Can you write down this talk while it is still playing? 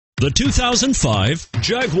The 2005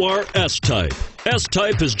 Jaguar S-Type.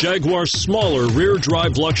 S-Type is Jaguar's smaller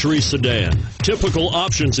rear-drive luxury sedan. Typical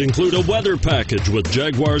options include a weather package with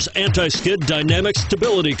Jaguar's anti-skid dynamic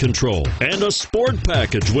stability control and a sport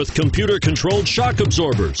package with computer-controlled shock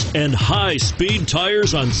absorbers and high-speed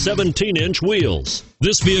tires on 17-inch wheels.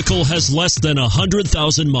 This vehicle has less than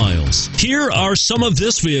 100,000 miles. Here are some of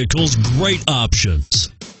this vehicle's great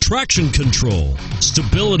options: traction control,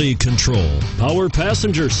 stability control, power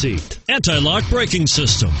passenger seat, anti-lock braking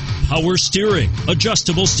system, power steering,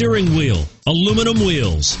 adjustable steering wheel, aluminum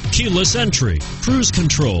wheels, keyless entry, cruise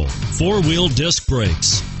control, four-wheel disc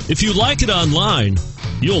brakes. If you like it online,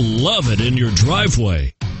 you'll love it in your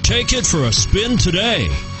driveway. Take it for a spin today.